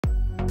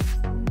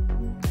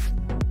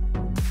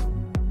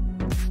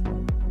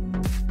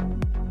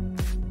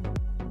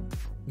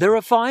There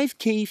are 5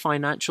 key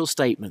financial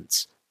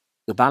statements: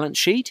 the balance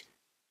sheet,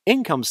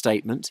 income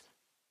statement,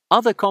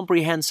 other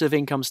comprehensive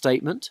income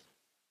statement,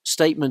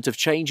 statement of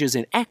changes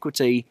in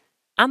equity,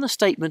 and the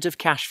statement of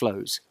cash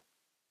flows.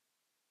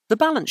 The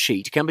balance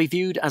sheet can be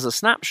viewed as a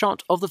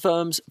snapshot of the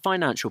firm's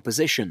financial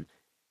position.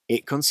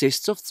 It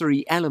consists of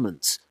 3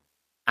 elements: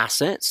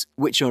 assets,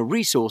 which are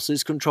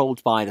resources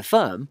controlled by the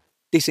firm.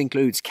 This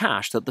includes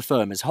cash that the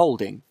firm is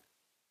holding.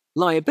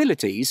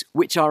 Liabilities,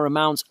 which are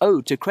amounts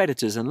owed to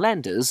creditors and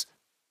lenders.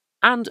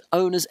 And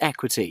owner's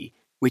equity,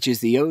 which is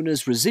the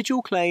owner's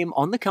residual claim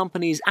on the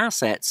company's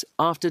assets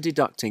after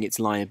deducting its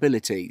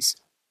liabilities.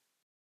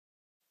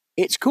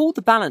 It's called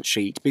the balance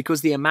sheet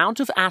because the amount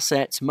of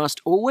assets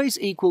must always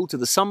equal to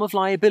the sum of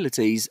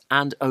liabilities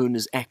and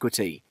owner's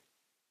equity.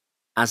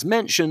 As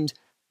mentioned,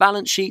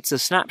 balance sheets are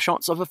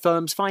snapshots of a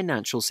firm's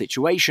financial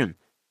situation.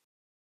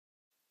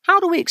 How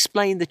do we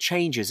explain the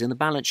changes in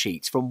the balance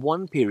sheets from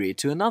one period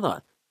to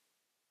another?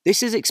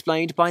 This is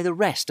explained by the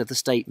rest of the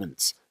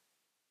statements.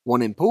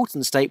 One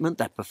important statement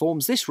that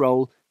performs this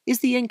role is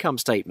the income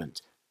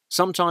statement,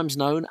 sometimes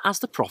known as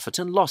the profit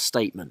and loss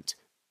statement.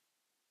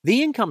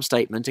 The income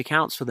statement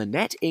accounts for the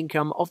net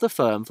income of the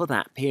firm for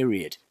that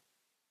period.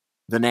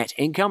 The net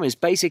income is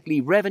basically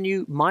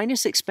revenue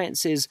minus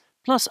expenses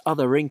plus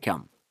other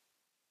income.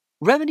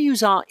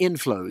 Revenues are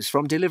inflows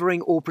from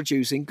delivering or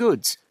producing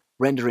goods,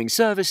 rendering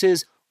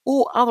services,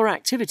 or other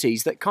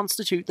activities that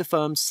constitute the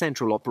firm's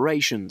central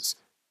operations.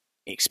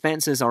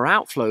 Expenses are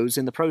outflows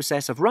in the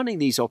process of running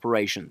these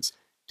operations,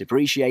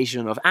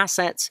 depreciation of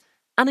assets,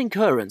 and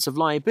incurrence of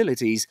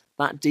liabilities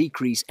that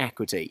decrease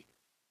equity.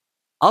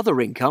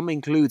 Other income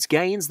includes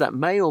gains that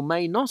may or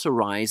may not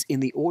arise in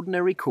the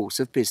ordinary course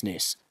of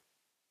business.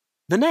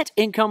 The net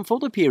income for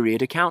the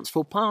period accounts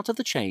for part of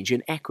the change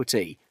in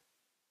equity.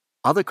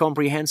 Other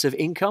comprehensive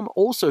income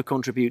also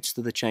contributes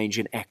to the change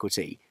in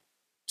equity.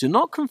 Do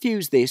not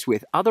confuse this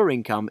with other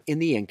income in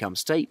the income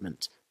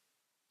statement.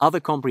 Other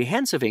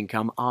comprehensive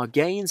income are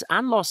gains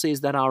and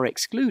losses that are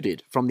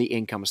excluded from the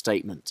income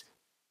statement.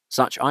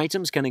 Such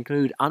items can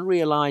include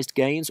unrealized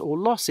gains or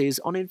losses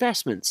on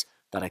investments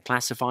that are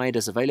classified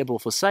as available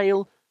for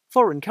sale,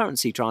 foreign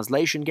currency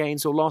translation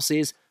gains or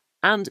losses,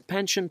 and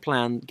pension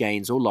plan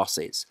gains or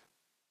losses.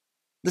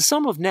 The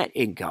sum of net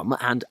income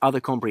and other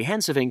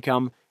comprehensive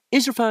income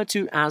is referred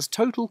to as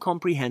total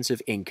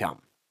comprehensive income.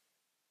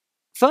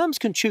 Firms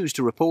can choose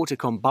to report a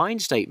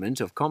combined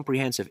statement of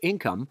comprehensive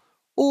income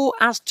or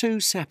as 2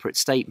 separate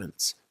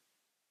statements.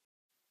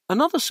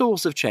 Another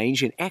source of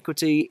change in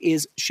equity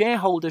is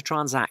shareholder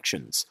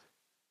transactions.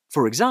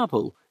 For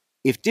example,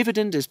 if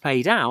dividend is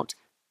paid out,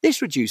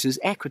 this reduces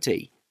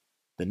equity.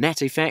 The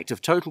net effect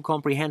of total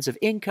comprehensive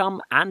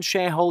income and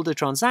shareholder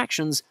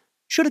transactions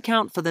should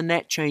account for the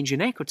net change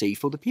in equity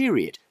for the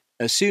period,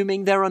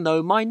 assuming there are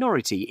no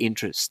minority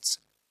interests.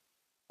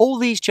 All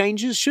these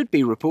changes should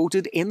be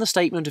reported in the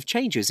statement of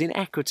changes in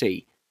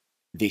equity.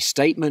 This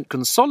statement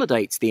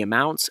consolidates the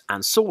amounts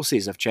and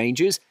sources of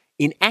changes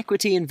in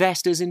equity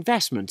investors'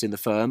 investment in the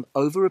firm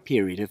over a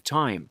period of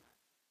time.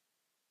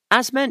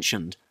 As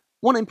mentioned,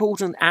 one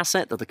important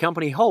asset that the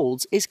company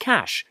holds is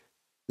cash.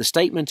 The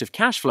statement of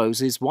cash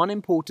flows is one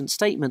important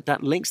statement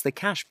that links the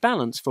cash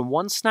balance from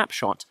one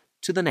snapshot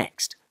to the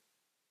next.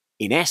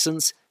 In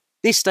essence,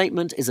 this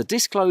statement is a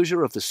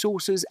disclosure of the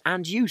sources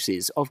and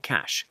uses of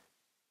cash.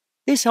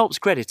 This helps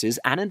creditors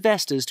and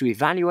investors to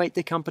evaluate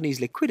the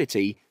company's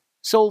liquidity,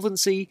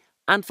 solvency,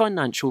 and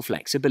financial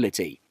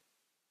flexibility.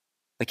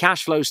 The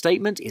cash flow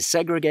statement is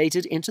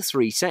segregated into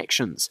 3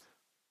 sections: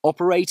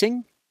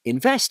 operating,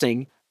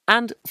 investing,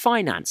 and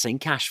financing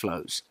cash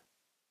flows.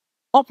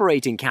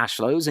 Operating cash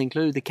flows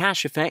include the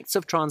cash effects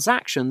of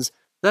transactions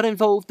that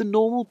involve the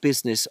normal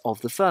business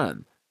of the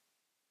firm.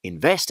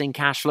 Investing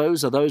cash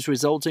flows are those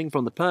resulting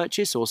from the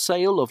purchase or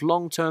sale of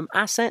long-term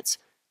assets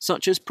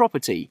such as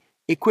property,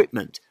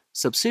 equipment,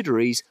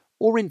 subsidiaries,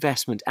 or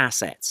investment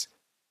assets.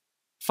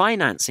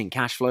 Financing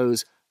cash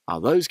flows are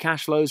those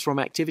cash flows from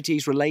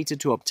activities related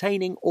to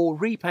obtaining or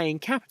repaying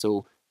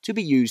capital to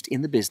be used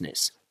in the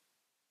business.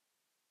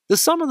 The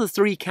sum of the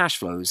 3 cash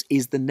flows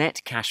is the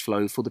net cash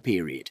flow for the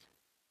period.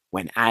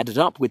 When added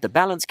up with the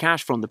balance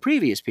cash from the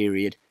previous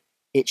period,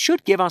 it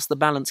should give us the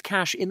balance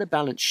cash in the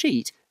balance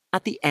sheet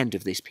at the end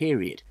of this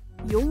period.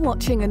 You're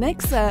watching an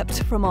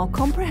excerpt from our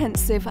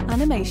comprehensive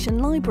animation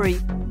library.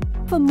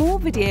 For more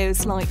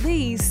videos like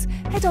these,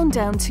 head on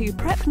down to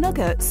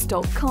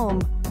prepnuggets.com.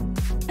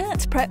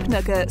 At Prep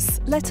Nuggets,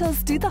 let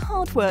us do the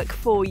hard work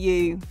for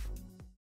you.